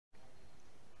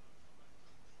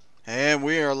And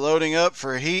we are loading up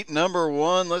for heat number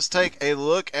 1. Let's take a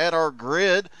look at our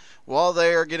grid while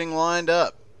they are getting lined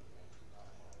up.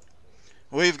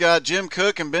 We've got Jim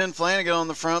Cook and Ben Flanagan on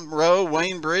the front row,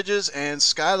 Wayne Bridges and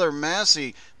Skylar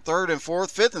Massey third and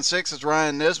fourth. Fifth and sixth is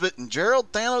Ryan Nesbitt, and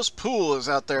Gerald Thanos Poole is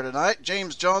out there tonight.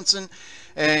 James Johnson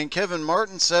and Kevin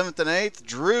Martin seventh and eighth.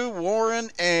 Drew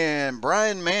Warren and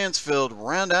Brian Mansfield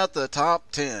round out the top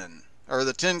 10, or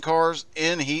the 10 cars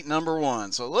in heat number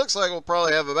 1. So it looks like we'll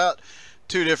probably have about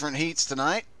 2 different heats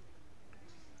tonight.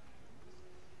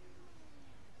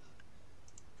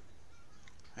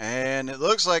 And it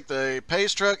looks like the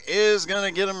pace truck is going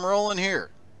to get them rolling here.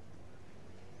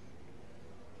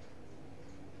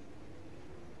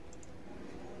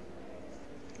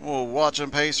 We'll watch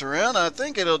them pace around. I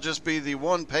think it'll just be the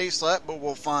one pace lap, but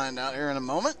we'll find out here in a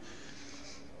moment.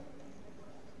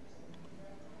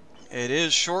 It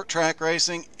is short track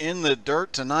racing in the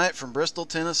dirt tonight from Bristol,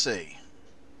 Tennessee.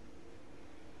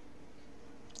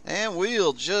 And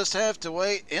we'll just have to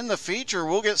wait. In the feature,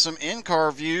 we'll get some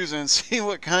in-car views and see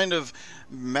what kind of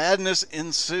madness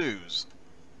ensues.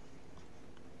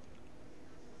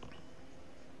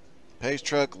 Pace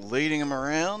truck leading them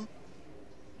around.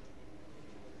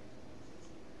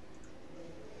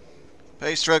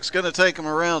 Pace truck's going to take them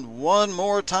around one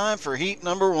more time for heat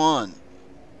number 1.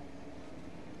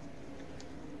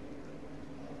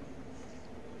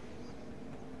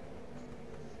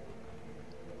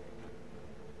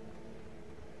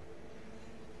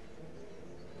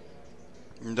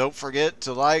 And don't forget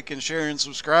to like and share and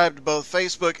subscribe to both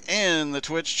Facebook and the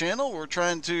Twitch channel. We're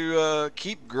trying to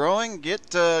keep growing,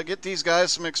 get these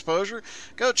guys some exposure.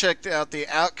 Go check out the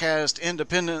Outcast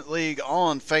Independent League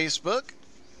on Facebook,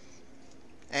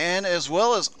 and as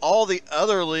well as all the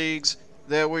other leagues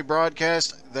that we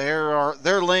broadcast. Their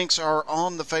links are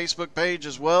on the Facebook page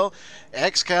as well.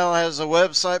 XCal has a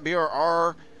website,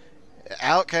 BRR,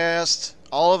 Outcast.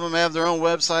 All of them have their own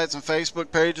websites and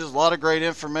Facebook pages. A lot of great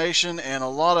information and a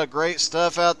lot of great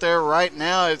stuff out there right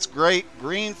now. It's great.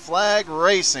 Green flag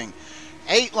racing.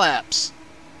 8 laps.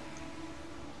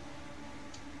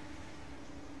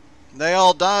 They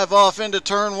all dive off into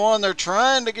turn 1. They're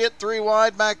trying to get 3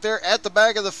 wide back there at the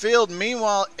back of the field.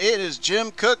 Meanwhile, it is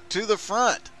Jim Cook to the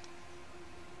front.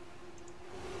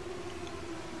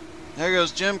 There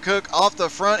goes Jim Cook off the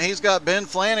front. He's got Ben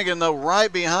Flanagan, though,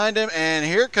 right behind him. And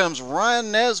here comes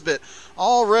Ryan Nesbitt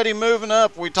already moving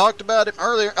up. We talked about him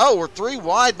earlier. Oh, we're 3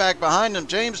 wide back behind him.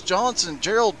 James Johnson,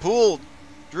 Gerald Poole,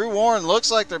 Drew Warren. Looks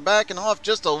like they're backing off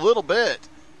just a little bit.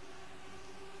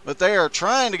 But they are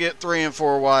trying to get 3 and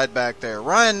 4 wide back there.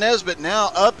 Ryan Nesbitt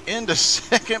now up into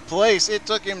second place. It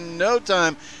took him no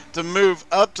time to move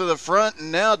up to the front.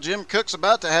 And now Jim Cook's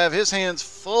about to have his hands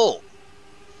full.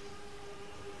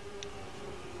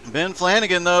 Ben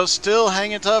Flanagan, though, still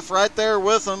hanging tough right there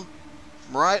with him,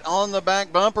 right on the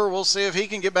back bumper. We'll see if he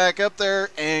can get back up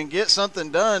there and get something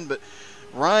done. But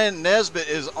Ryan Nesbitt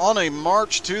is on a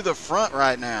march to the front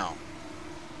right now.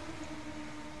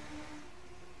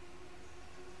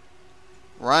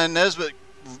 Ryan Nesbitt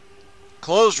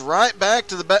closed right back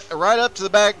to the back, right up to the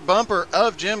back bumper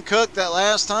of Jim Cook that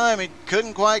last time. He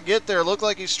couldn't quite get there. Looked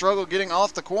like he struggled getting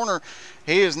off the corner.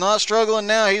 He is not struggling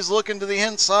now. He's looking to the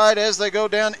inside as they go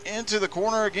down into the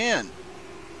corner again.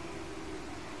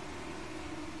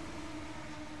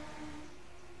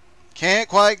 Can't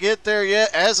quite get there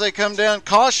yet as they come down.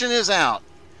 Caution is out.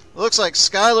 Looks like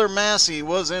Skylar Massey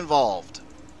was involved.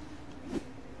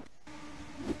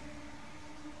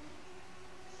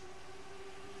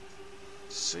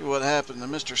 See what happened to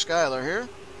Mr. Skylar here.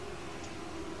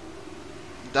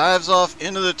 Dives off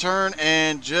into the turn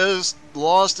and just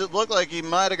lost it. Looked like he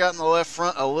might have gotten the left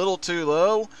front a little too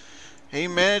low. He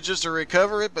manages to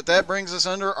recover it, but that brings us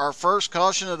under our first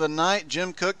caution of the night.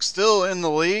 Jim Cook still in the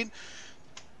lead.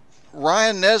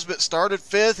 Ryan Nesbitt started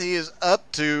 5th. He is up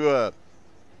to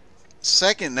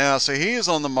 2nd now, so he is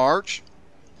on the march.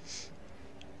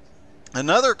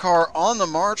 Another car on the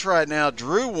march right now,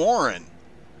 Drew Warren.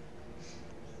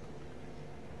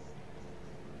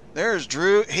 There's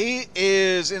Drew. He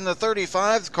is in the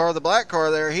 35th car, the black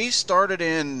car there. He started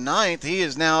in 9th. He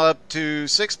is now up to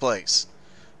 6th place.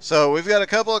 So we've got a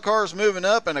couple of cars moving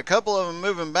up and a couple of them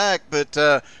moving back. But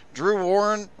Drew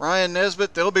Warren, Ryan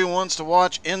Nesbitt, they'll be ones to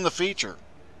watch in the feature.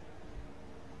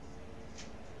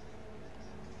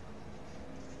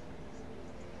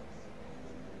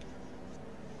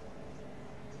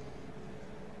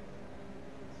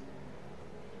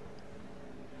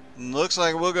 Looks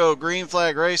like we'll go green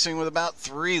flag racing with about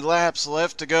 3 laps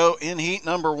left to go in heat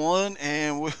number 1,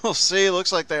 and we'll see.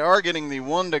 Looks like they are getting the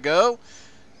 1 to go.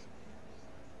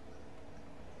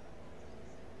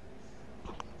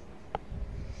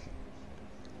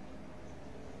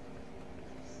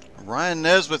 Ryan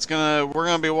Nesbitt's we're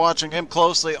gonna be watching him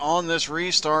closely on this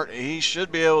restart. He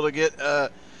should be able to get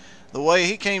the way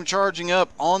he came charging up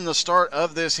on the start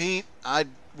of this heat. I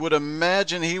would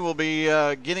imagine he will be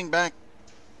getting back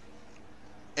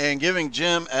and giving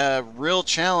Jim a real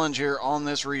challenge here on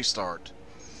this restart.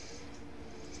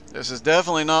 This is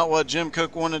definitely not what Jim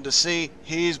Cook wanted to see.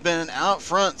 He's been out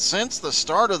front since the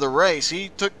start of the race. He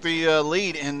took the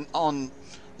lead on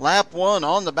lap 1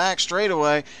 on the back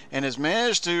straightaway and has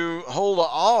managed to hold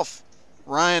off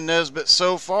Ryan Nesbitt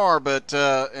so far, but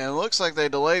and it looks like they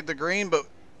delayed the green, but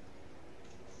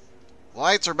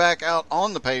lights are back out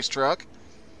on the pace truck.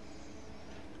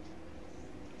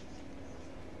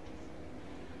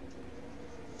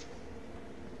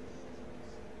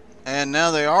 And now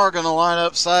they are going to line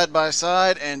up side by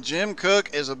side, and Jim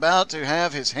Cook is about to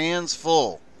have his hands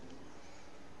full.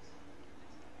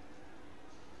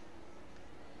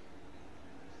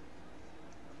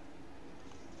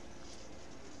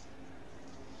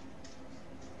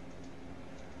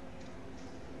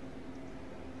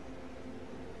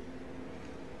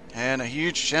 And a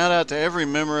huge shout out to every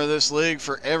member of this league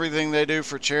for everything they do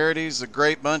for charities. A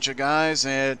great bunch of guys,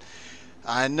 and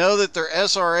I know that their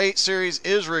SR8 series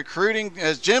is recruiting.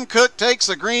 As Jim Cook takes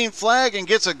the green flag and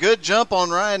gets a good jump on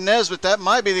Ryan Nesbitt, that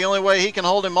might be the only way he can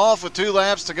hold him off with 2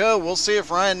 laps to go. We'll see if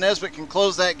Ryan Nesbitt can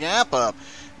close that gap up.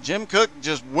 Jim Cook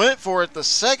just went for it the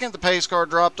second the pace car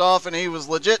dropped off, and he was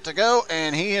legit to go,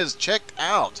 and he is checked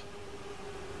out.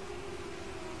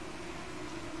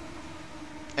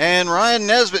 And Ryan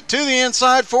Nesbitt to the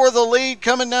inside for the lead,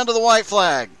 coming down to the white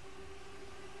flag.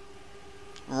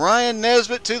 Ryan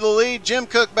Nesbitt to the lead. Jim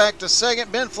Cook back to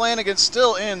second. Ben Flanagan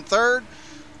still in third.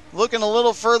 Looking a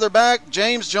little further back,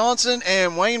 James Johnson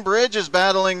and Wayne Bridge is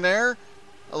battling there,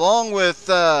 along with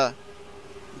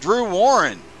Drew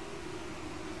Warren.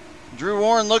 Drew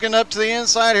Warren looking up to the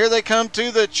inside. Here they come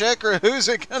to the checker. Who's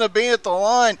it going to be at the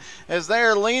line as they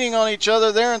are leaning on each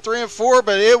other there in 3 and 4,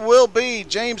 but it will be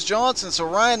James Johnson. So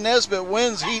Ryan Nesbitt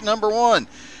wins heat number 1.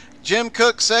 Jim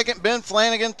Cook second, Ben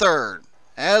Flanagan third.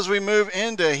 As we move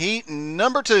into heat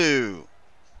number 2.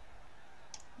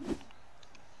 All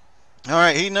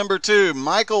right, heat number 2.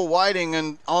 Michael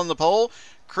Whiting on the pole.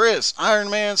 Chris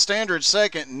Ironman Standard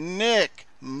second. Nick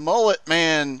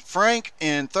Mulletman Frank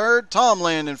in third. Tom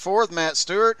Land in fourth. Matt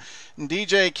Stewart and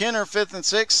DJ Kenner 5th and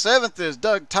 6th. 7th is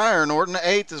Doug Tyre Norton.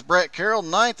 8th is Brett Carroll.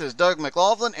 9th is Doug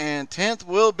McLaughlin. And 10th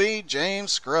will be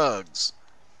James Scruggs.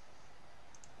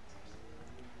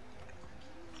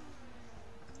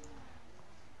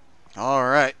 All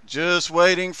right, just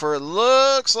waiting for,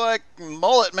 looks like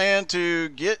Mullet Man to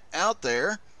get out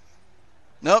there.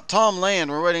 Nope, Tom Land.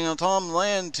 We're waiting on Tom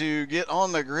Land to get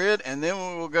on the grid, and then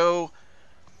we will go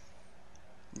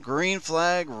green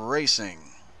flag racing.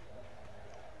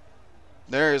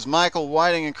 There is Michael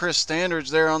Whiting and Chris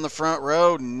Standards there on the front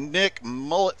row. Nick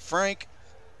Mullet Frank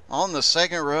on the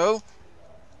second row.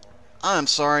 I'm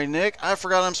sorry, Nick. I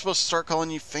forgot I'm supposed to start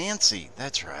calling you Fancy.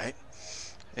 That's right.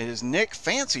 It is Nick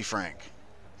Fancy Frank.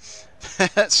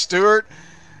 That's Stewart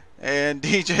and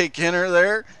DJ Kenner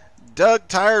there. Doug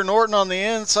Tyre Norton on the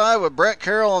inside with Brett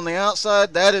Carroll on the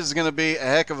outside. That is going to be a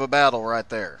heck of a battle right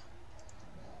there.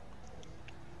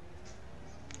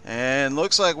 And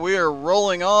looks like we are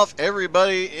rolling off.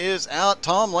 Everybody is out.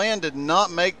 Tom Land did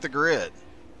not make the grid.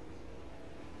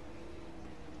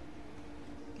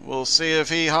 We'll see if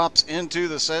he hops into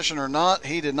the session or not.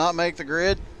 He did not make the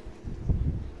grid.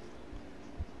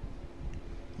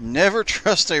 Never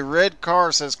trust a red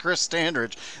car, says Chris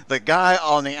Standridge, the guy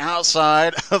on the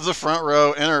outside of the front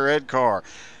row in a red car.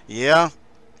 Yeah.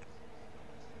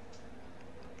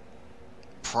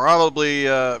 Probably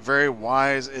very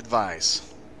wise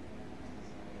advice.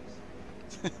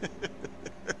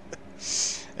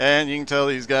 And you can tell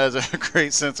these guys have a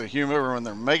great sense of humor when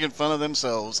they're making fun of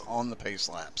themselves on the pace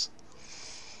laps.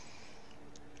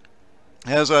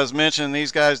 As I was mentioning,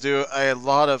 these guys do a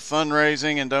lot of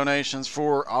fundraising and donations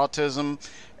for autism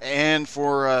and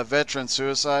for veteran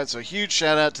suicide. So huge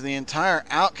shout out to the entire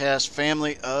Outcast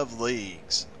family of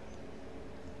leagues.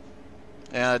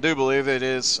 And I do believe it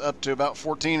is up to about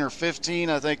 14 or 15.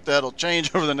 I think that'll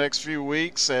change over the next few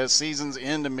weeks as seasons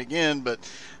end and begin. But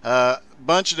a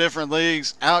bunch of different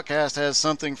leagues. Outcast has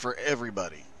something for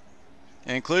everybody,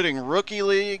 including Rookie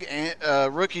League,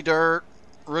 and Rookie Dirt,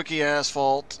 Rookie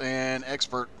Asphalt, and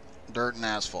Expert Dirt and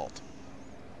Asphalt.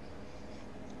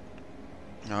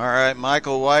 All right,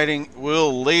 Michael Whiting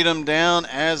will lead them down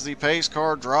as the pace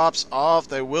car drops off.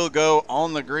 They will go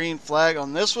on the green flag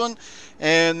on this one,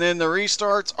 and then the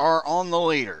restarts are on the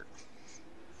leader.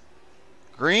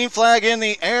 Green flag in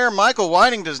the air. Michael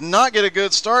Whiting does not get a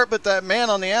good start, but that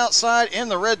man on the outside in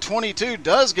the red 22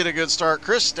 does get a good start.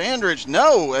 Chris Standridge,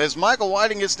 no. As Michael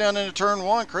Whiting gets down into turn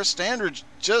one, Chris Standridge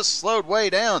just slowed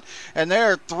way down. And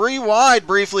they're 3 wide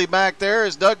briefly back there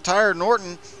as Doug Tyre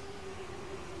Norton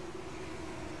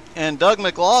and Doug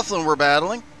McLaughlin were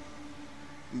battling.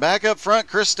 Back up front,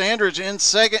 Chris Standridge in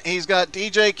second. He's got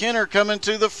DJ Kenner coming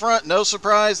to the front. No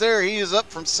surprise there. He is up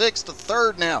from 6th to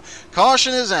 3rd now.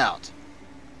 Caution is out.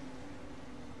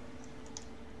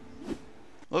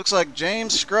 Looks like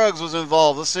James Scruggs was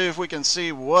involved. Let's see if we can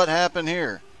see what happened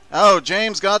here. Oh,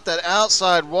 James got that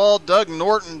outside wall. Doug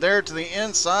Norton there to the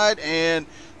inside, and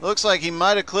looks like he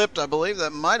might have clipped, I believe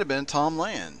that might have been Tom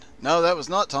Land. No, that was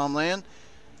not Tom Land.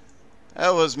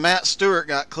 That was Matt Stewart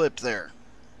got clipped there.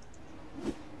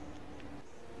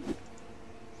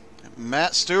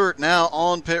 Matt Stewart now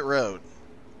on pit road.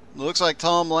 Looks like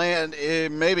Tom Land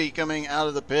may be coming out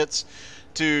of the pits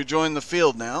to join the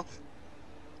field now.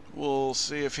 We'll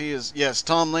see if he is. Yes,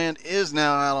 Tom Land is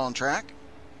now out on track.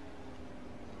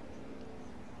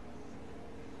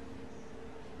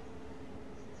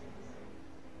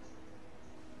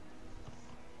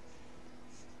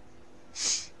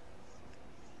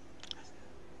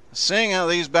 Seeing how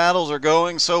these battles are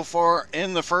going so far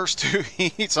in the first 2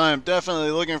 heats, I am definitely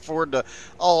looking forward to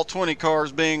all 20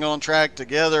 cars being on track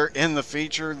together in the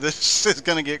feature. This is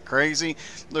going to get crazy.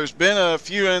 There's been a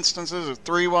few instances of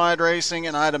 3-wide racing,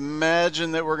 and I'd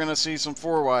imagine that we're going to see some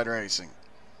 4-wide racing.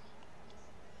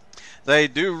 They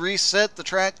do reset the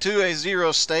track to a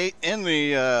zero state in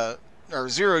the or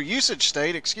zero usage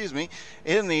state, excuse me,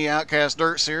 in the Outcast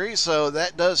Dirt Series, so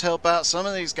that does help out some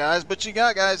of these guys. But you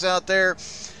got guys out there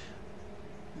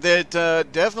that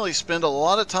definitely spend a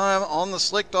lot of time on the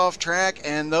slicked off track,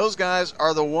 and those guys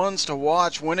are the ones to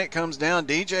watch when it comes down.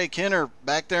 DJ Kenner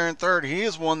back there in 3rd, he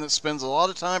is one that spends a lot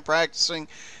of time practicing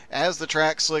as the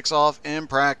track slicks off in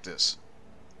practice.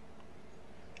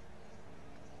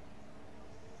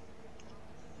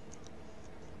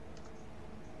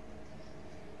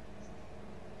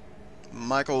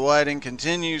 Michael Whiting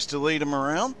continues to lead him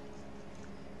around.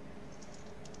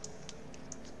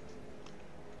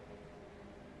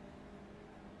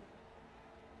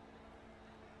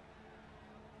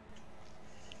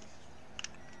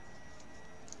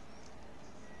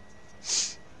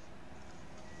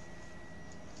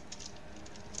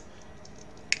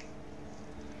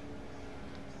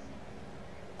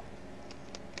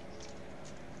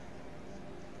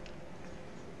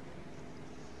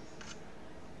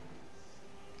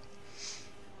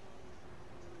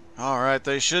 All right,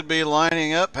 they should be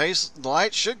lining up. Pace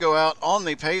lights should go out on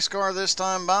the pace car this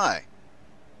time by.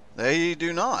 They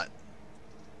do not.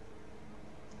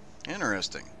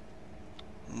 Interesting.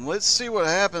 Let's see what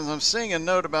happens. I'm seeing a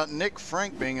note about Nick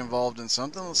Frank being involved in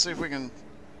something. Let's see if we can.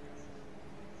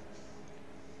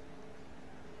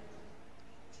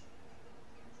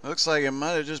 Looks like it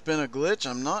might have just been a glitch.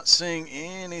 I'm not seeing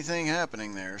anything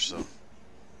happening there, so.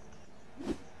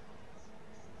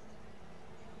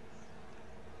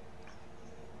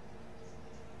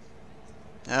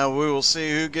 Now we will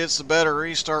see who gets the better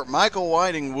restart. Michael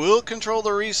Whiting will control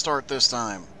the restart this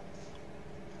time.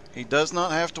 He does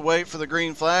not have to wait for the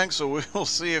green flag, so we will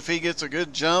see if he gets a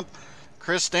good jump.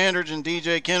 Chris Standridge and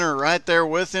DJ Kenner right there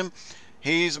with him.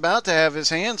 He's about to have his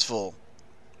hands full.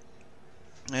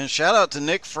 And shout out to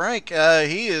Nick Frank.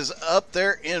 He is up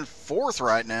there in 4th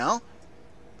right now.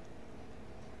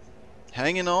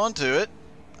 Hanging on to it.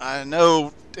 I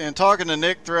know, and talking to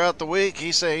Nick throughout the week,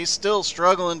 he said he's still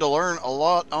struggling to learn a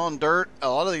lot on dirt. A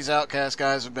lot of these Outcast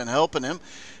guys have been helping him,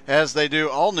 as they do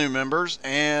all new members,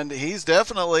 and he's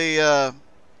definitely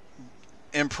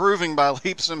improving by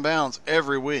leaps and bounds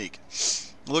every week.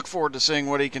 Look forward to seeing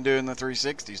what he can do in the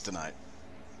 360s tonight.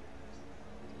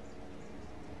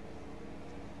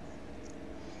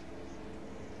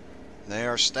 They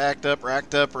are stacked up,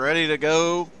 racked up, ready to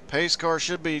go. Pace car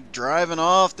should be driving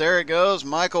off. There it goes.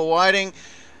 Michael Whiting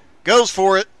goes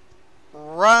for it.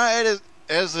 Right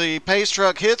as the pace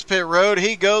truck hits pit road,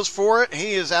 he goes for it.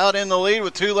 He is out in the lead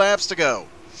with 2 laps to go.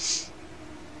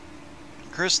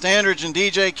 Chris Standridge and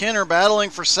DJ Kenner battling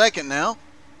for 2nd now.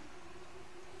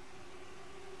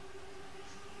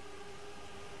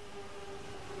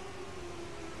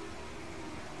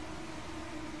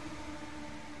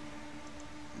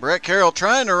 Brett Carroll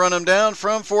trying to run him down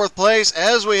from 4th place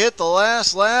as we hit the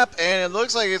last lap, and it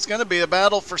looks like it's going to be a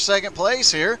battle for 2nd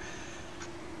place here.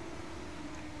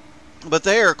 But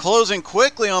they are closing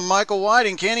quickly on Michael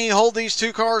Whiting. Can he hold these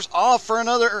 2 cars off for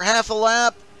another half a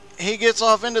lap? He gets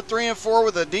off into 3 and 4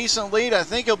 with a decent lead. I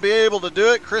think he'll be able to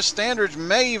do it. Chris Standridge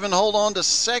may even hold on to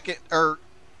 2nd, or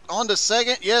on to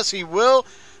second. Yes, he will.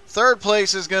 Third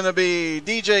place is going to be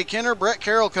DJ Kenner. Brett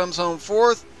Carroll comes home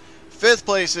fourth. Fifth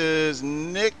place is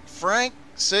Nick Frank.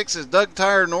 Sixth is Doug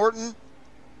Tyre Norton.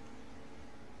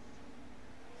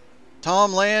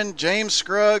 Tom Land, James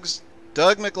Scruggs,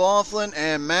 Doug McLaughlin,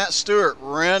 and Matt Stewart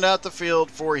round out the field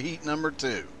for heat number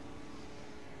 2.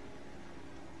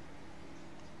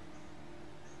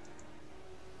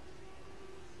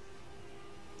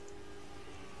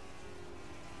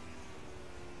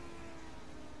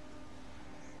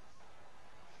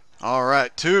 All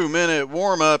right, 2-minute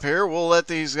warm-up here. We'll let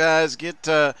these guys get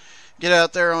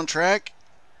out there on track,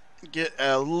 get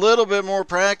a little bit more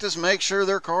practice, make sure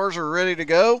their cars are ready to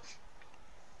go.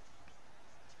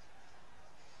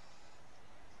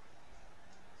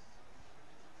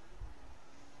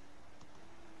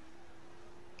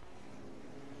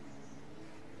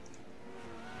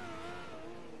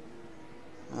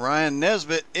 Ryan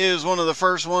Nesbitt is one of the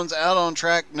first ones out on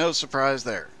track. No surprise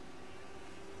there.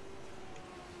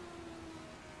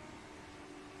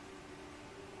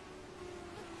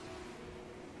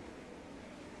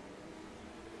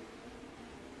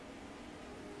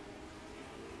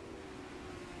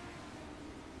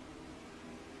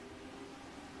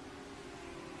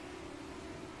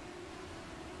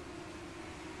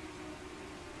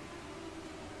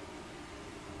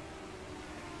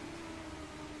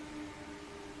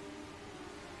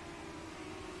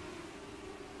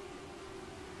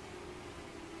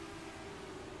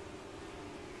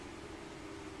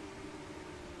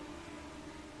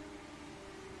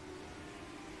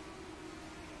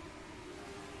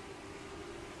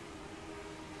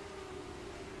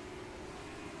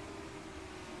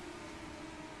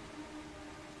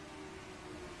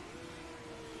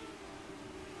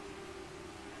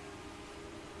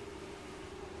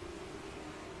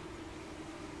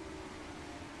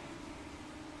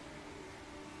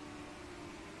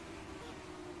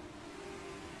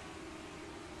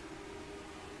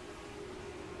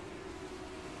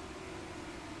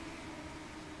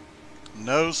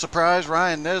 No surprise,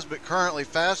 Ryan Nesbitt currently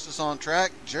fastest on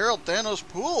track. Gerald Thanos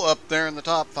Poole up there in the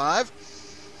top 5.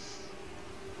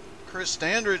 Chris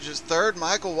Standridge is third.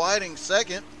 Michael Whiting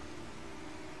second.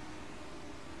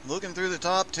 Looking through the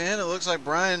top 10, it looks like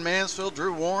Brian Mansfield,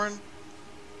 Drew Warren,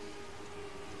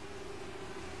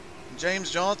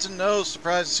 James Johnson. No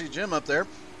surprise to see Jim up there.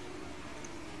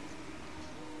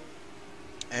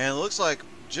 And it looks like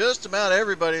just about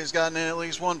everybody has gotten in at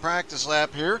least one practice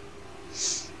lap here.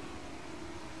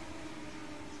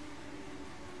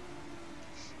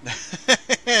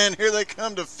 And here they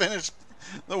come to finish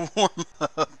the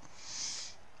warm-up.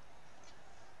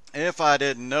 If I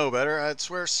didn't know better, I'd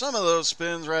swear some of those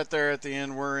spins right there at the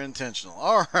end were intentional.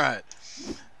 All right,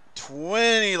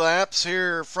 20 laps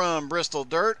here from Bristol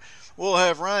Dirt. We'll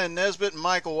have Ryan Nesbitt and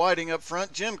Michael Whiting up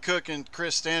front, Jim Cook and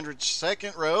Chris Standridge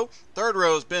second row. Third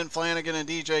row is Ben Flanagan and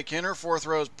DJ Kenner. Fourth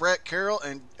row is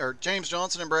James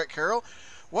Johnson and Brett Carroll.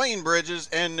 Wayne Bridges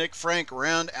and Nick Frank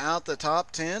round out the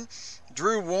top 10.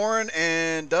 Drew Warren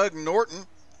and Doug Norton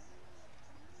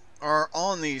are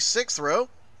on the 6th row.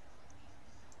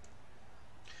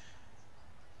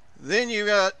 Then you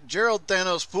got Gerald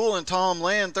Thanos Poole and Tom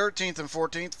Land 13th and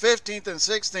 14th. 15th and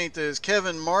 16th is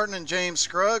Kevin Martin and James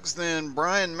Scruggs. Then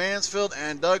Brian Mansfield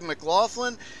and Doug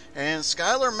McLaughlin. And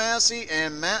Skylar Massey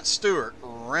and Matt Stewart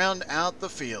round out the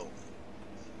field.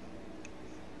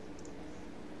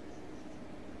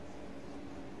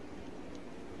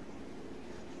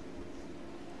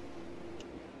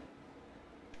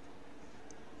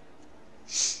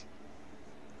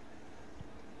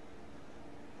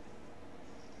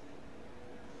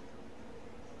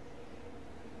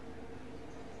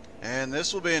 And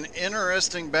this will be an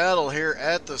interesting battle here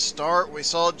at the start. We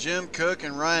saw Jim Cook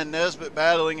and Ryan Nesbitt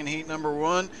battling in heat number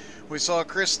 1. We saw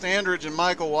Chris Standridge and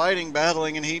Michael Whiting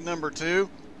battling in heat number 2.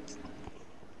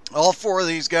 All 4 of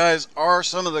these guys are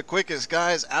some of the quickest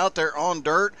guys out there on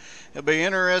dirt. It'll be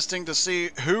interesting to see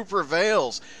who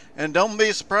prevails. And don't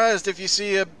be surprised if you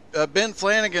see a Ben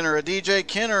Flanagan or a DJ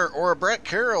Kenner or a Brett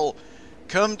Carroll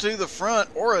come to the front,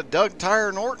 or a Doug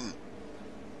Tyre Norton.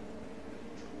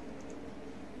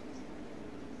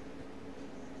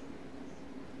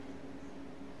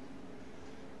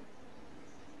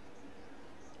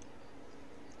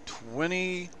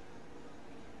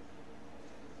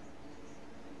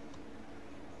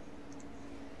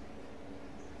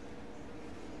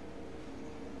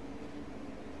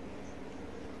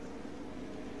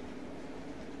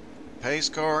 Pace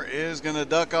car is going to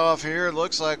duck off here.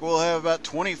 Looks like we'll have about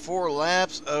 24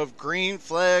 laps of green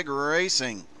flag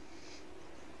racing.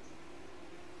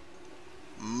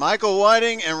 Michael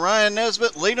Whiting and Ryan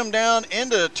Nesbitt lead them down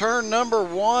into turn number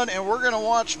 1, and we're going to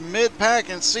watch mid-pack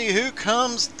and see who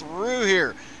comes through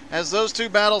here. As those two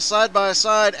battle side by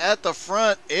side at the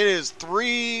front, it is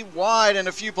 3 wide and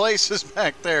a few places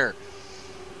back there.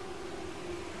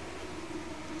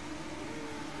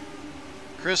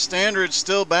 Chris Standridge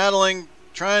still battling,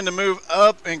 trying to move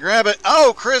up and grab it.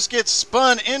 Oh, Chris gets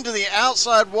spun into the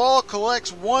outside wall,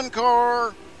 collects 1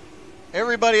 car.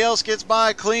 Everybody else gets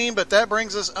by clean, but that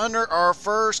brings us under our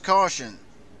first caution.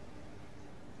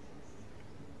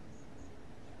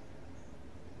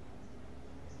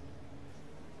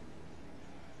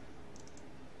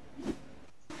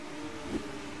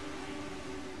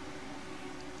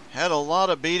 Had a lot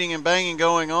of beating and banging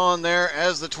going on there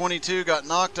as the 22 got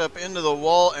knocked up into the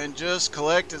wall and just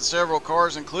collected several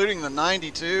cars, including the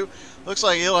 92. Looks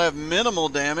like he'll have minimal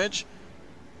damage,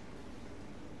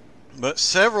 but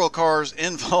several cars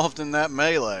involved in that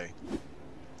melee.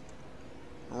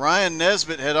 Ryan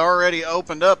Nesbitt had already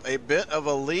opened up a bit of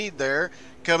a lead there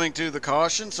coming to the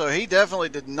caution, so he definitely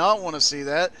did not want to see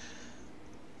that.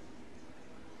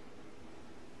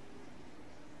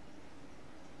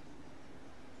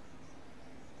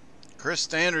 Chris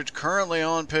Standridge currently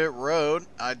on pit road.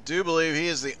 I do believe he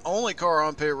is the only car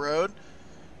on pit road.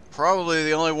 Probably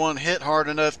the only one hit hard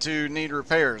enough to need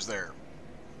repairs there.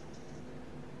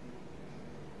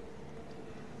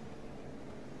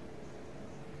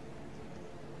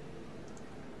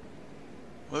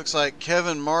 Looks like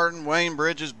Kevin Martin, Wayne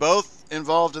Bridges, both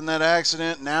involved in that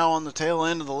accident, now on the tail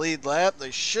end of the lead lap. They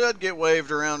should get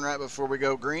waved around right before we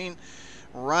go green.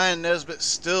 Ryan Nesbitt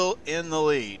still in the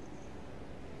lead.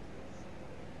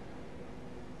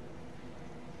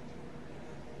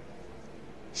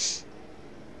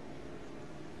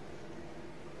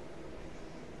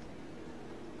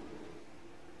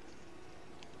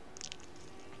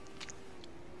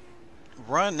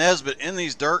 Ryan Nesbitt in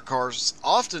these dirt cars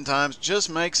oftentimes just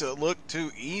makes it look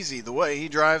too easy the way he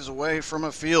drives away from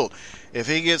a field. If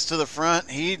he gets to the front,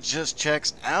 he just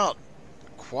checks out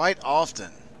quite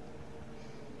often.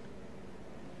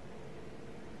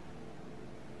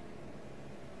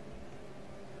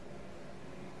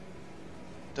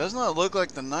 Does not look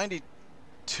like the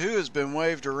 92 has been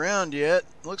waved around yet.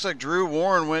 Looks like Drew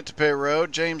Warren went to pit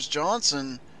road. James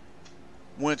Johnson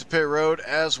went to pit road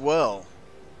as well.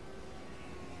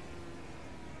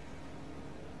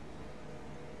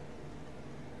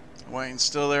 Wayne's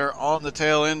still there on the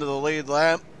tail end of the lead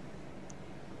lap.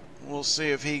 We'll see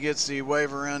if he gets the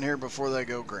wave around here before they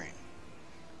go green.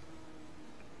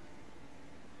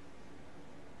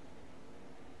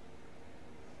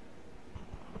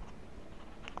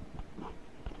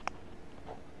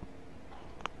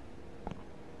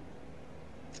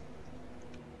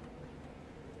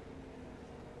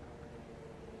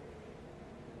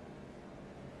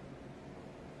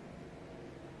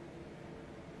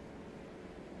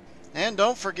 And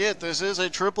don't forget, this is a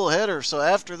triple header, so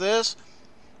after this,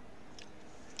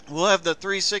 we'll have the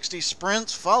 360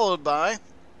 sprints followed by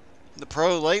the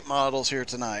pro late models here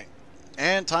tonight.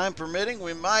 And time permitting,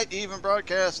 we might even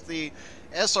broadcast the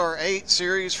SR8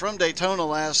 series from Daytona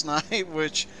last night,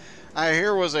 which I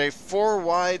hear was a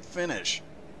 4-wide finish.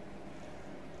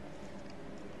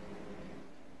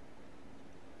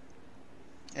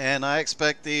 And I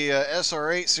expect the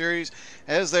SR8 series,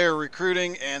 as they are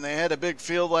recruiting and they had a big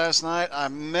field last night, I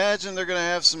imagine they're going to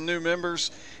have some new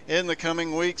members in the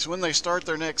coming weeks. When they start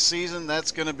their next season,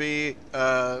 that's going to be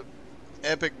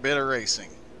epic bit of racing.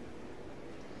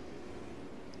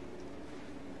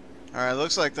 All right,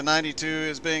 looks like the 92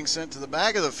 is being sent to the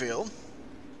back of the field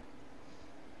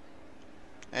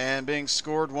and being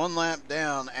scored 1 lap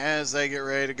down as they get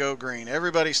ready to go green.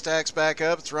 Everybody stacks back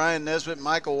up. It's Ryan Nesbitt,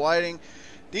 Michael Whiting,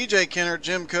 DJ Kenner,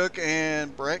 Jim Cook,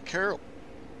 and Brett Carroll,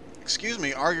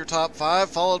 are your top 5,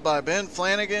 followed by Ben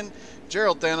Flanagan,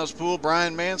 Gerald Thanospool,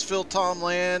 Brian Mansfield, Tom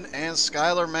Land, and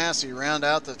Skylar Massey round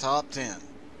out the top 10.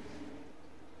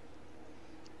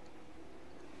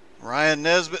 Ryan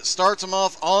Nesbitt starts them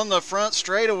off on the front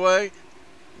straightaway.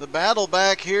 The battle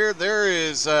back here, there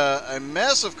is a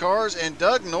mess of cars, and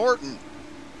Doug Norton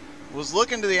was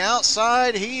looking to the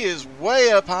outside. He is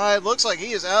way up high. Looks like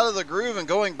he is out of the groove and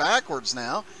going backwards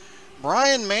now.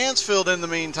 Brian Mansfield in the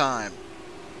meantime.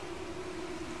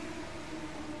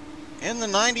 In the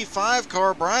 95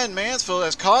 car, Brian Mansfield,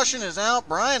 as caution is out,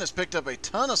 Brian has picked up a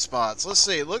ton of spots. Let's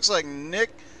see, it looks like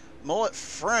Nick Mullet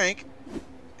Frank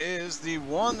is the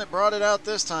one that brought it out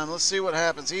this time. Let's see what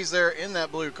happens. He's there in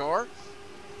that blue car.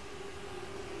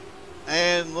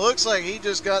 And looks like he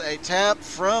just got a tap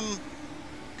from,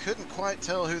 couldn't quite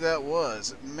tell who that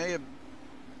was. It may have,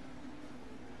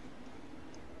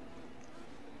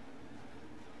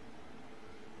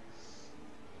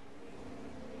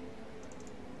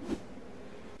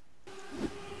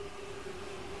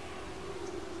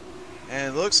 And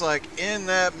it looks like in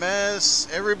that mess,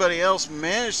 everybody else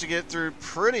managed to get through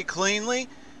pretty cleanly.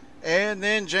 And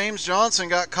then James Johnson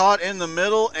got caught in the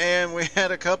middle, and we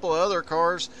had a couple other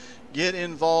cars get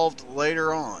involved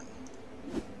later on.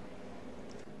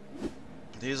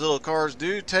 These little cars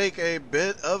do take a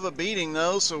bit of a beating,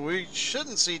 though, so we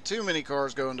shouldn't see too many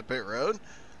cars going to pit road.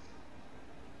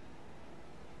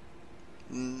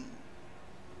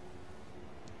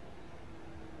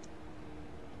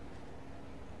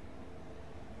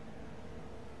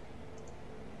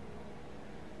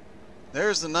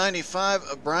 There's the 95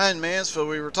 of Brian Mansfield.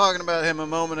 We were talking about him a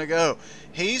moment ago.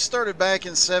 He started back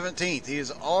in 17th. He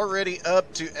is already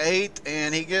up to 8th,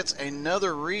 and he gets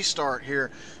another restart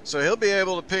here. So he'll be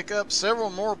able to pick up several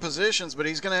more positions, but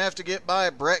he's going to have to get by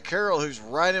Brett Carroll, who's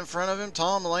right in front of him,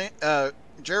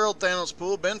 Gerald Thanos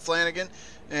Poole, Ben Flanagan,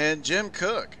 and Jim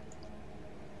Cook.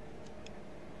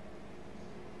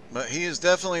 But he is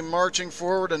definitely marching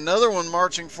forward. Another one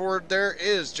marching forward there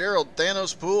is Gerald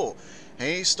Thanos Poole.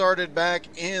 He started back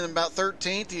in about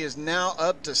 13th. He is now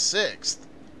up to 6th.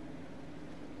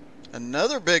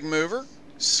 Another big mover,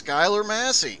 Skylar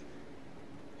Massey.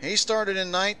 He started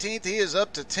in 19th. He is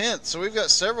up to 10th. So we've got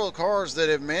several cars that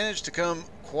have managed to come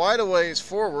quite a ways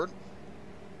forward.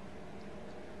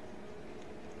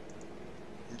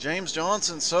 James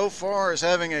Johnson so far is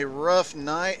having a rough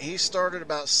night. He started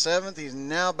about 7th. He's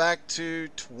now back to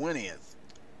 20th.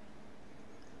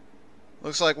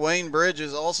 Looks like Wayne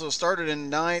Bridges also started in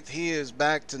 9th. He is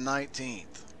back to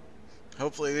 19th.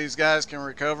 Hopefully these guys can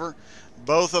recover.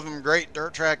 Both of them great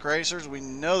dirt track racers. We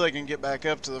know they can get back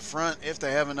up to the front if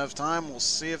they have enough time. We'll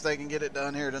see if they can get it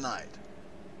done here tonight.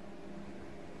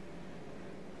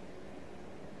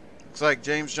 Looks like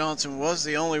James Johnson was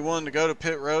the only one to go to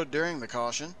pit road during the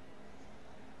caution.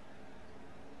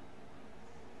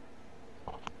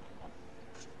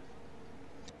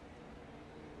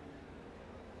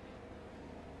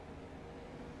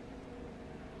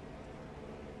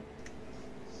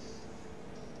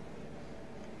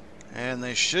 And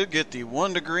they should get the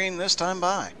 1 to green this time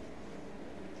by.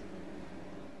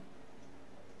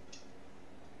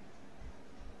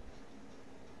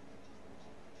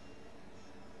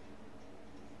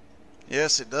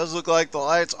 Yes, it does look like the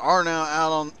lights are now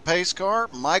out on pace car.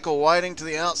 Michael Whiting to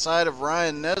the outside of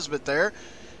Ryan Nesbitt there.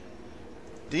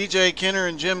 DJ Kenner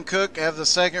and Jim Cook have the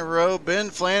 2nd row. Ben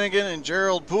Flanagan and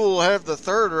Gerald Poole have the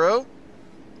 3rd row.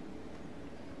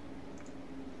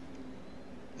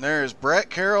 There's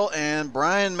Brett Carroll and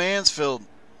Brian Mansfield.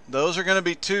 Those are going to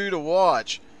be 2 to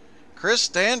watch. Chris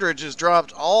Standridge has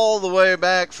dropped all the way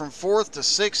back from 4th to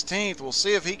 16th. We'll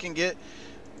see if he can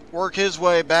work his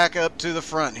way back up to the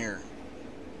front here.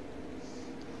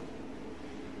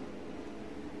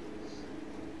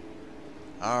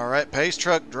 All right, pace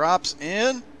truck drops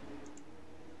in.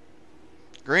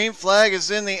 Green flag is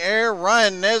in the air.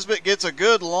 Ryan Nesbitt gets a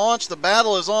good launch. The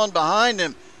battle is on behind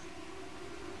him.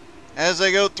 As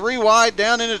they go 3 wide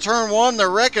down into turn 1, they're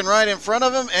wrecking right in front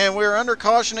of him, and we're under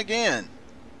caution again.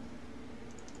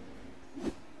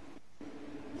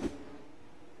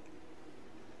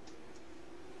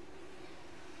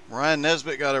 Ryan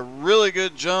Nesbitt got a really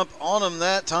good jump on him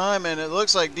that time, and it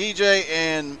looks like DJ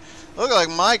and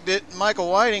Michael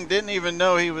Whiting didn't even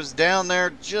know he was down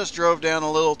there, just drove down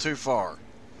a little too far.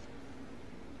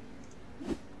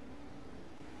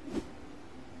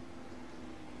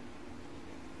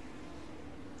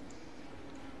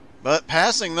 But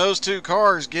passing those 2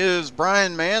 cars gives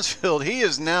Brian Mansfield, he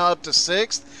is now up to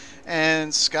 6th.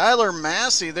 And Skylar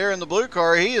Massey there in the blue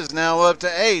car, he is now up to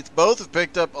 8th. Both have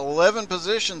picked up 11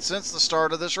 positions since the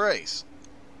start of this race.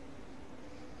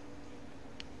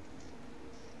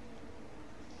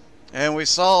 And we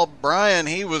saw Brian,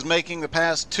 he was making the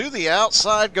pass to the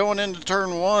outside going into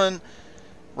turn 1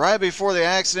 right before the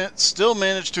accident. Still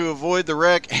managed to avoid the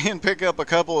wreck and pick up a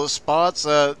couple of spots.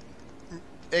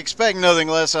 Expect nothing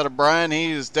less out of Brian.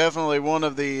 He is definitely one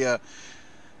of the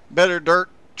better dirt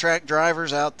track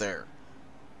drivers out there.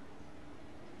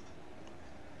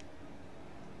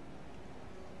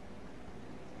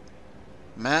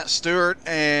 Matt Stewart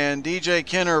and DJ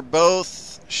Kenner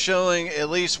both showing at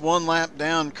least 1 lap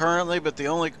down currently, but the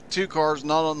only 2 cars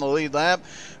not on the lead lap.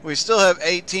 We still have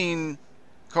 18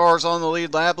 cars on the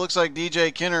lead lap. Looks like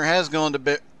DJ Kenner has gone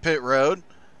to pit road.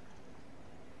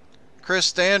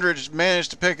 Chris Standridge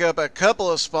managed to pick up a couple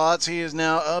of spots. He is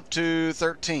now up to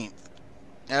 13th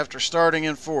after starting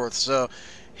in 4th. So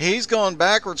he's gone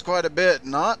backwards quite a bit.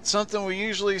 Not something we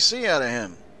usually see out of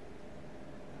him.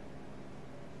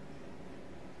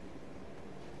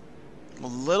 A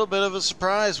little bit of a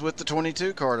surprise with the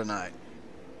 22 car tonight.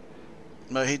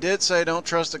 But he did say don't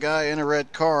trust a guy in a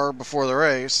red car before the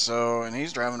race, so, and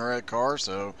he's driving a red car,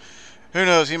 so who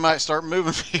knows, he might start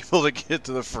moving people to get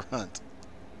to the front.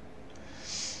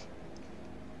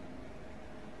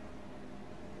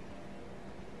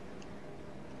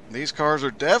 These cars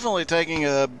are definitely taking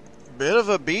a bit of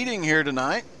a beating here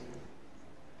tonight.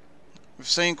 We've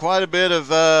seen quite a bit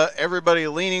of everybody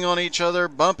leaning on each other,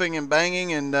 bumping and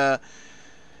banging, and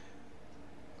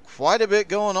quite a bit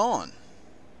going on.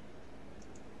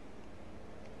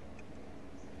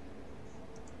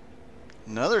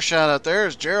 Another shout out there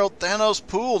is Gerald Thanos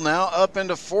Poole, now up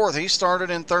into 4th. He started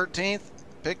in 13th,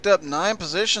 picked up 9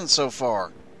 positions so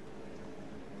far.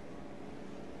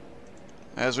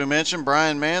 As we mentioned,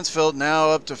 Brian Mansfield now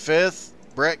up to 5th.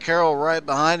 Brett Carroll right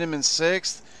behind him in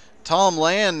 6th. Tom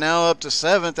Land now up to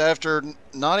 7th after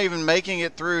not even making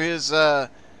it through his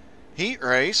heat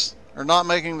race, or not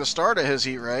making the start of his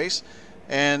heat race,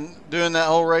 and doing that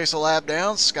whole race a lap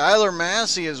down. Skylar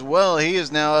Massey as well. He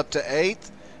is now up to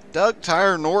 8th. Doug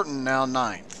Tyre Norton now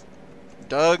 9th.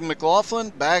 Doug McLaughlin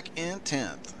back in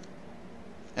 10th.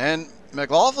 And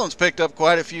McLaughlin's picked up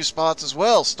quite a few spots as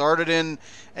well. Started in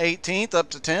 18th up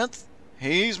to 10th.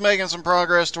 He's making some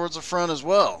progress towards the front as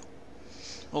well.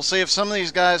 We'll see if some of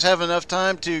these guys have enough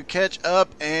time to catch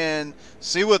up and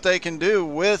see what they can do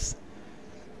with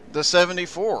the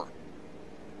 74.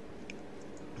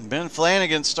 Ben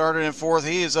Flanagan started in 4th.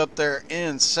 He is up there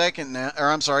in 2nd now. Or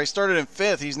I'm sorry, he started in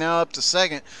 5th. He's now up to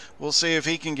 2nd. We'll see if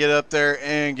he can get up there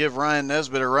and give Ryan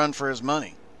Nesbitt a run for his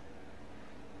money.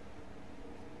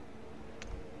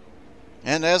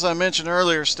 And as I mentioned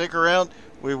earlier, stick around.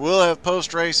 We will have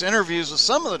post-race interviews with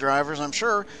some of the drivers, I'm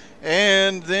sure.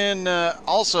 And then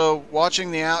also watching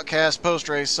the Outcast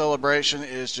post-race celebration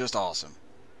is just awesome.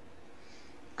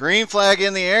 Green flag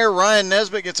in the air. Ryan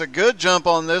Nesbitt gets a good jump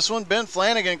on this one. Ben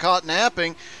Flanagan caught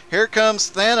napping. Here comes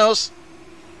Thanos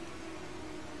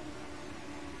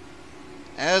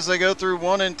as they go through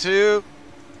 1 and 2.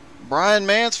 Brian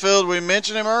Mansfield, we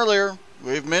mentioned him earlier.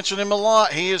 We've mentioned him a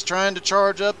lot. He is trying to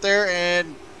charge up there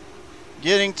and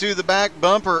getting to the back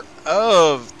bumper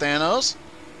of Thanos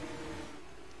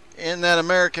in that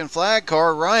American flag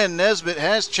car. Ryan Nesbitt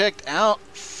has checked out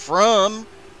from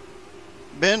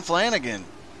Ben Flanagan.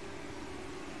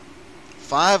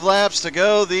 5 laps to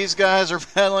go. These guys are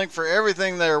battling for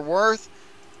everything they're worth.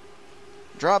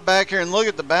 Drop back here and look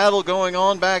at the battle going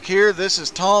on back here. This is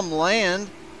Tom Land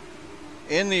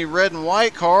in the red and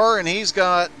white car, and he's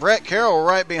got Brett Carroll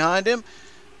right behind him.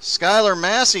 Skylar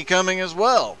Massey coming as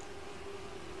well.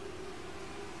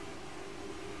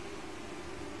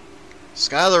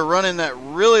 Skylar running that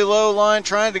really low line,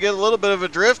 trying to get a little bit of a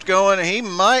drift going. He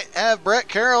might have Brett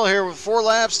Carroll here with 4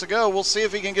 laps to go. We'll see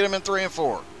if he can get him in 3 and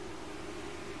 4.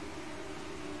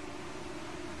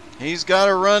 He's got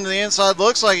to run to the inside.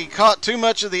 Looks like he caught too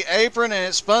much of the apron and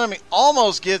it spun him. He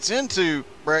almost gets into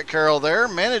Brett Carroll there.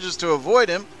 Manages to avoid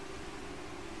him.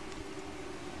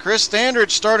 Chris Standridge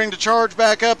starting to charge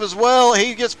back up as well.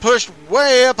 He gets pushed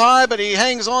way up high, but he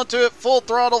hangs on to it. Full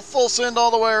throttle, full send all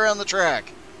the way around the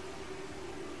track.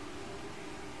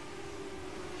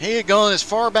 He had gone as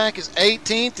far back as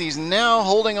 18th. He's now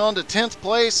holding on to 10th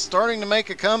place, starting to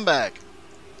make a comeback.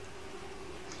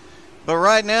 But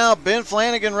right now, Ben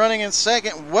Flanagan running in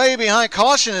 2nd, way behind.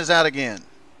 Caution is out again.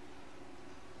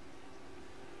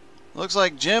 Looks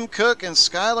like Jim Cook and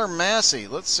Skylar Massey.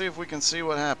 Let's see if we can see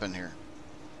what happened here.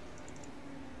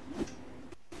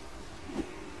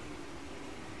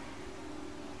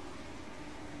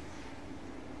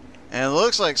 And it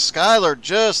looks like Skylar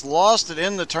just lost it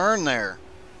in the turn there.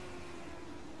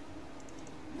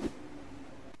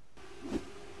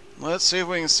 Let's see if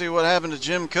we can see what happened to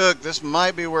Jim Cook. This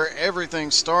might be where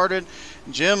everything started.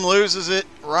 Jim loses it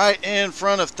right in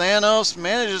front of Thanos.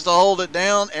 Manages to hold it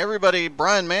down. Everybody,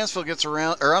 Brian Mansfield gets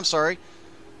around, or I'm sorry.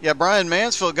 Yeah, Brian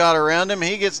Mansfield got around him.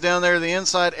 He gets down there to the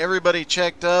inside. Everybody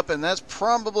checked up, and that's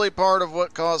probably part of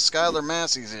what caused Skylar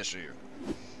Massey's issue.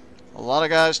 A lot of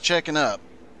guys checking up.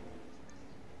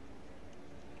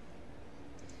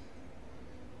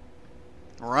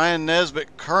 Ryan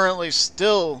Nesbitt currently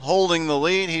still holding the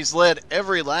lead. He's led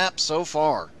every lap so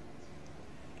far.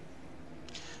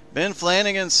 Ben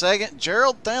Flanagan 2nd.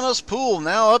 Gerald Thanos Poole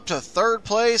now up to 3rd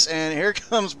place. And here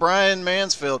comes Brian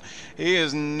Mansfield. He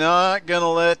is not going to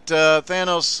let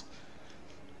Thanos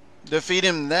defeat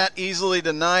him that easily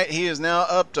tonight. He is now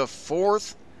up to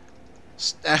 4th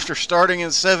after starting in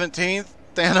 17th.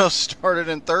 Thanos started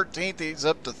in 13th. He's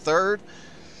up to 3rd.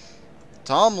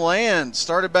 Tom Land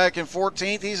started back in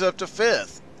 14th. He's up to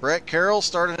 5th. Brett Carroll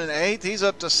started in 8th. He's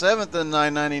up to 7th in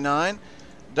 999.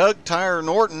 Doug Tyre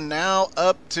Norton now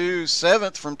up to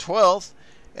 7th from 12th.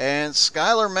 And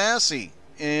Skylar Massey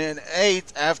in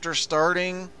 8th after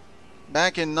starting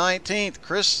back in 19th.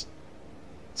 Chris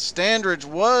Standridge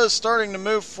was starting to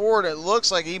move forward. It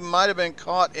looks like he might have been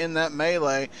caught in that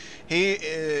melee.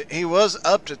 He was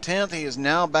up to 10th. He is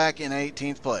now back in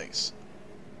 18th place.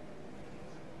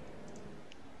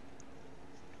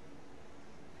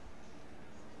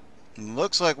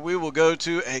 Looks like we will go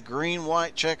to a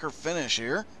green-white checker finish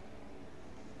here.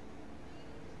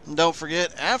 And don't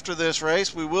forget, after this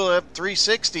race, we will have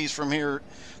 360s from here,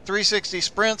 360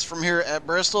 sprints from here at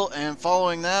Bristol, and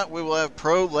following that, we will have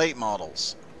pro late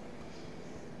models.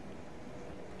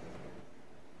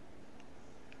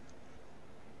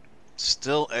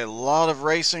 Still a lot of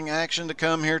racing action to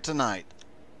come here tonight.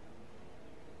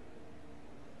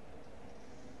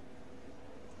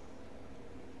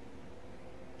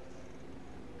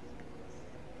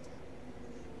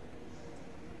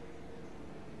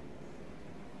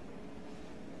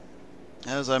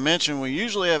 As I mentioned, we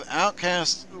usually have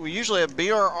Outcast, we usually have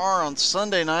BRR on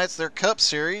Sunday nights, their Cup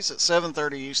Series at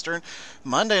 7:30 Eastern.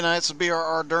 Monday nights, the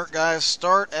BRR Dirt Guys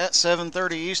start at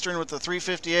 7:30 Eastern with the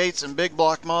 358s and big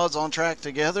block mods on track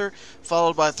together,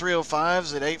 followed by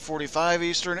 305s at 8:45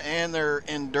 Eastern and their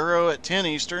Enduro at 10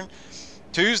 Eastern.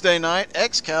 Tuesday night,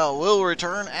 XCal will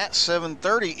return at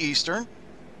 7:30 Eastern.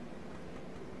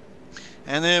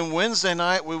 And then Wednesday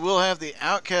night, we will have the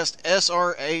Outcast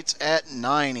SR8s at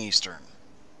 9 Eastern.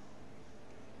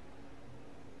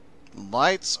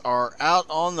 Lights are out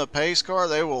on the pace car.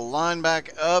 They will line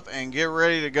back up and get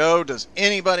ready to go. Does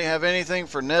anybody have anything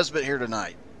for Nesbitt here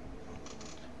tonight?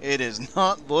 It is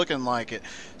not looking like it.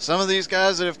 Some of these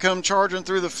guys that have come charging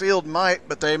through the field might,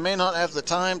 but they may not have the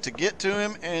time to get to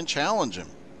him and challenge him.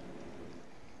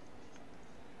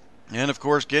 And of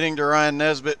course, getting to Ryan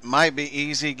Nesbitt might be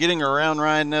easy. Getting around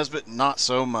Ryan Nesbitt, not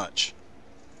so much.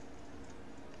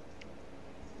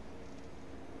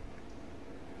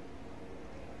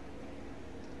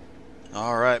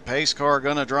 All right, pace car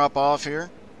going to drop off here.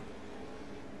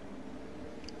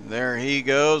 There he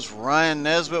goes. Ryan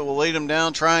Nesbitt will lead him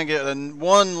down, try and get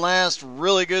one last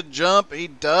really good jump. He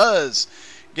does.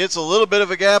 Gets a little bit of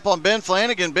a gap on Ben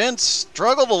Flanagan. Ben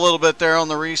struggled a little bit there on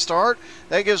the restart.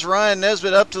 That gives Ryan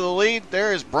Nesbitt up to the lead.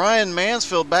 There is Brian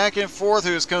Mansfield back and forth,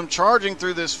 who has come charging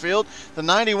through this field. The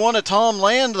 91 of Tom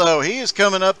Land, though, he is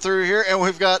coming up through here, and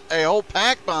we've got a whole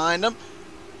pack behind him.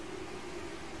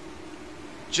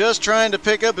 Just trying to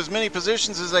pick up as many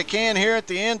positions as they can here at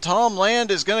the end. Tom Land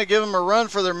is going to give them a run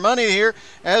for their money here.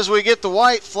 As we get the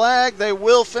white flag, they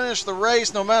will finish the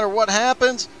race no matter what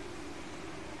happens.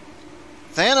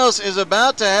 Thanos is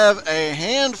about to have a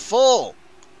handful.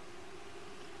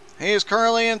 He is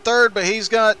currently in third, but he's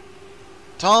got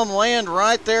Tom Land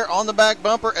right there on the back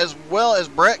bumper, as well as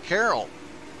Brett Carroll.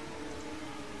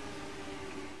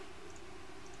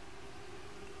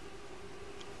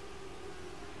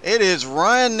 It is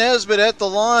Ryan Nesbitt at the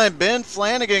line. Ben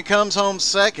Flanagan comes home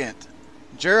second.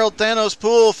 Gerald Thanos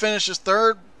Poole finishes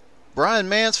third. Brian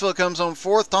Mansfield comes home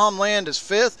fourth. Tom Land is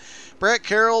fifth. Brett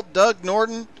Carroll, Doug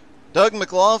Norton, Doug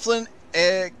McLaughlin,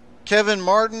 Kevin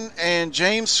Martin, and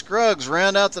James Scruggs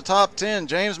round out the top 10.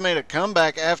 James made a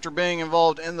comeback after being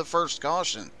involved in the first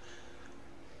caution.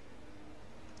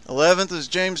 11th is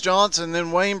James Johnson,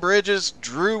 then Wayne Bridges,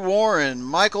 Drew Warren,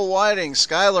 Michael Whiting,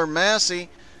 Skylar Massey.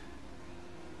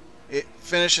 It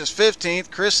finishes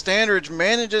 15th. Chris Standridge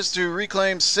manages to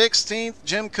reclaim 16th.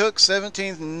 Jim Cook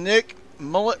 17th. Nick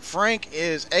Mullet Frank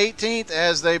is 18th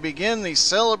as they begin the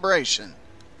celebration.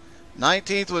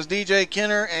 19th was DJ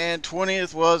Kenner and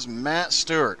 20th was Matt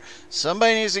Stewart.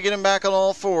 Somebody needs to get him back on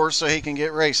all fours so he can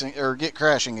get racing or get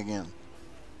crashing again.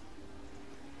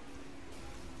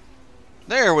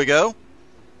 There we go.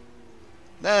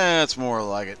 That's more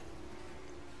like it.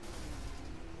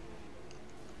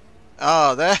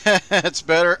 Oh, that's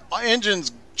better.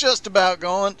 Engine's just about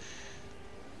gone.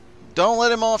 Don't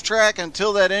let him off track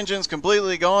until that engine's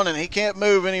completely gone and he can't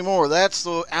move anymore. That's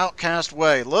the Outcast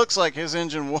way. Looks like his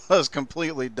engine was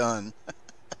completely done.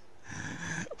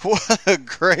 What a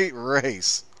great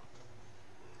race.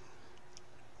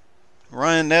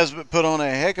 Ryan Nesbitt put on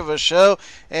a heck of a show.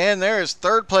 And there is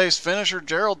third place finisher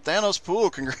Gerald Thanos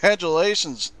Poole.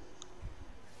 Congratulations.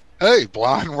 Hey,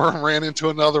 Blind Worm ran into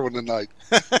another one tonight.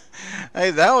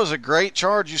 Hey, that was a great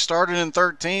charge. You started in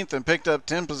 13th and picked up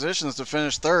 10 positions to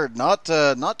finish third. Not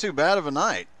too bad of a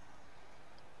night.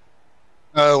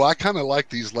 Oh, I kind of like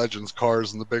these Legends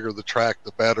cars, and the bigger the track,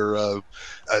 the better.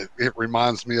 It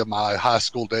reminds me of my high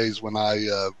school days when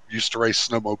I used to race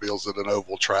snowmobiles at an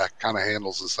oval track. Kind of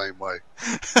handles the same way.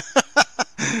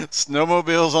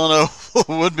 Snowmobiles on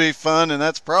oval would be fun, and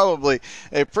that's probably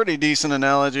a pretty decent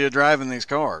analogy of driving these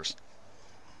cars.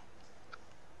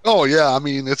 Oh yeah, I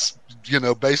mean it's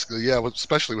basically yeah,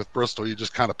 especially with Bristol, you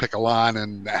just kind of pick a line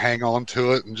and hang on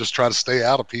to it and just try to stay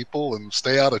out of people and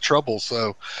stay out of trouble.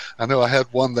 So I know I had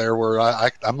one there where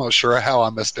I'm not sure how I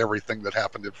missed everything that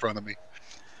happened in front of me.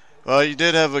 Well, you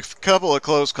did have a couple of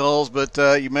close calls, but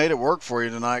you made it work for you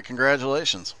tonight.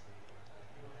 Congratulations.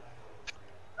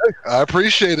 I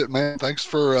appreciate it, man. Thanks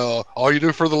for all you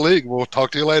do for the league. We'll talk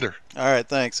to you later. All right,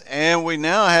 thanks. And we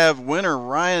now have winner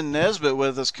Ryan Nesbitt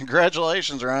with us.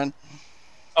 Congratulations, Ryan.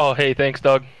 Oh, hey, thanks,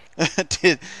 Doug.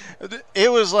 Did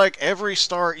it was like every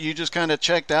start you just kind of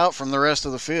checked out from the rest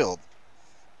of the field.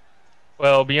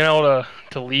 Well, being able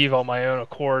to leave on my own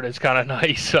accord is kind of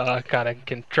nice. Kind of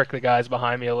can trick the guys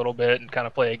behind me a little bit and kind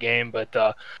of play a game. But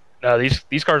no,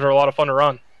 these cars are a lot of fun to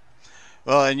run.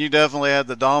 Well, and you definitely had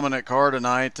the dominant car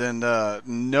tonight, and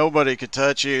nobody could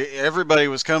touch you. Everybody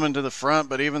was coming to the front,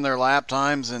 but even their lap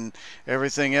times and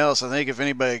everything else, I think if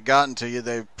anybody had gotten to you,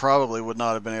 they probably would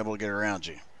not have been able to get around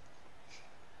you.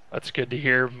 That's good to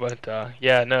hear. But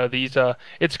yeah, no, these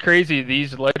it's crazy.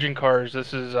 These legend cars.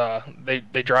 This is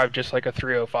they drive just like a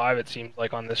 305. It seems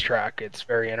like on this track. It's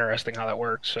very interesting how that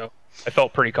works. So I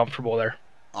felt pretty comfortable there.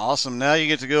 Awesome. Now you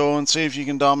get to go and see if you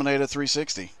can dominate a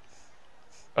 360.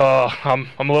 I'm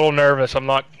a little nervous. I'm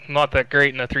not that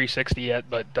great in a 360 yet,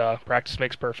 but practice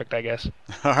makes perfect, I guess.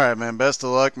 All right, man. Best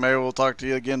of luck. Maybe we'll talk to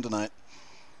you again tonight.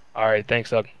 All right, thanks,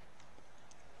 Doug.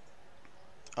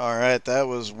 All right, that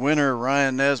was winner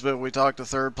Ryan Nesbitt. We talked to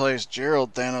third place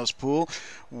Gerald Thanos Poole.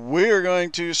 We're going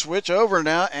to switch over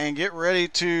now and get ready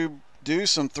to do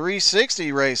some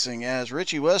 360 racing as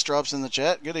Richie West drops in the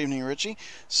chat. Good evening, Richie.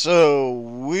 So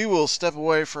we will step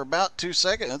away for about 2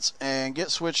 seconds and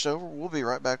get switched over. We'll be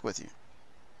right back with you.